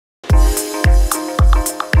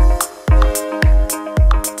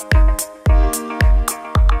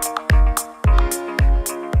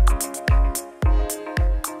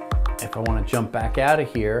jump back out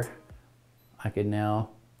of here, I can now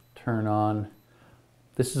turn on,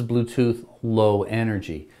 this is Bluetooth low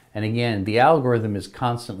energy. And again, the algorithm is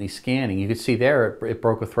constantly scanning. You can see there it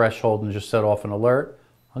broke a threshold and just set off an alert.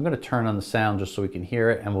 I'm going to turn on the sound just so we can hear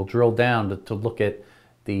it, and we'll drill down to look at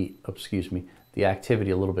the, the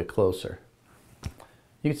activity a little bit closer.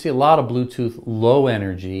 You can see a lot of Bluetooth low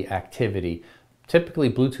energy activity. Typically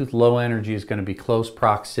Bluetooth low energy is going to be close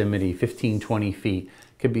proximity, 15, 20 feet.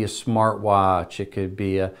 It could be a smartwatch, it could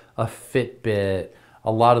be a Fitbit,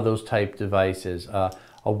 a lot of those type devices.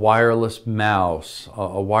 A wireless mouse,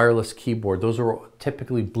 a wireless keyboard. Those are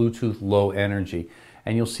typically Bluetooth low energy.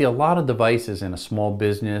 And you'll see a lot of devices in a small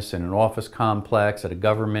business, in an office complex, at a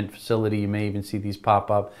government facility. You may even see these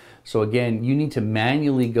pop up. So again, you need to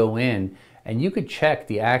manually go in and you could check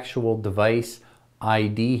the actual device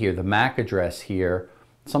ID here, the MAC address here,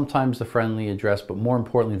 sometimes the friendly address, but more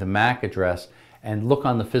importantly the MAC address, and look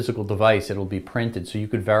on the physical device. It'll be printed so you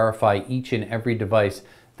could verify each and every device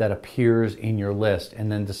that appears in your list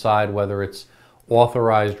and then decide whether it's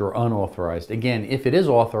authorized or unauthorized. Again, if it is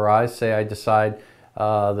authorized, say I decide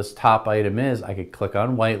this top item is, I could click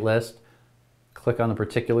on whitelist, click on the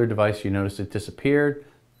particular device, you notice it disappeared,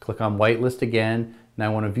 click on whitelist again. Now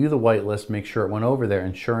I want to view the whitelist, make sure it went over there,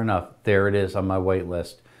 and sure enough, there it is on my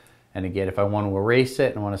whitelist. And again, if I want to erase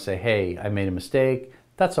it and I want to say, hey, I made a mistake,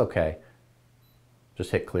 that's okay.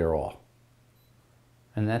 Just hit clear all.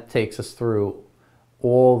 And that takes us through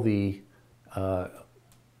all the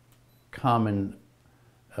common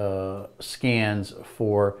scans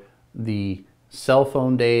for the cell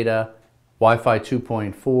phone data, Wi-Fi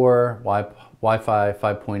 2.4, Wi-Fi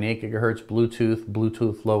 5.8 gigahertz, Bluetooth,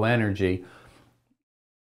 Bluetooth low energy,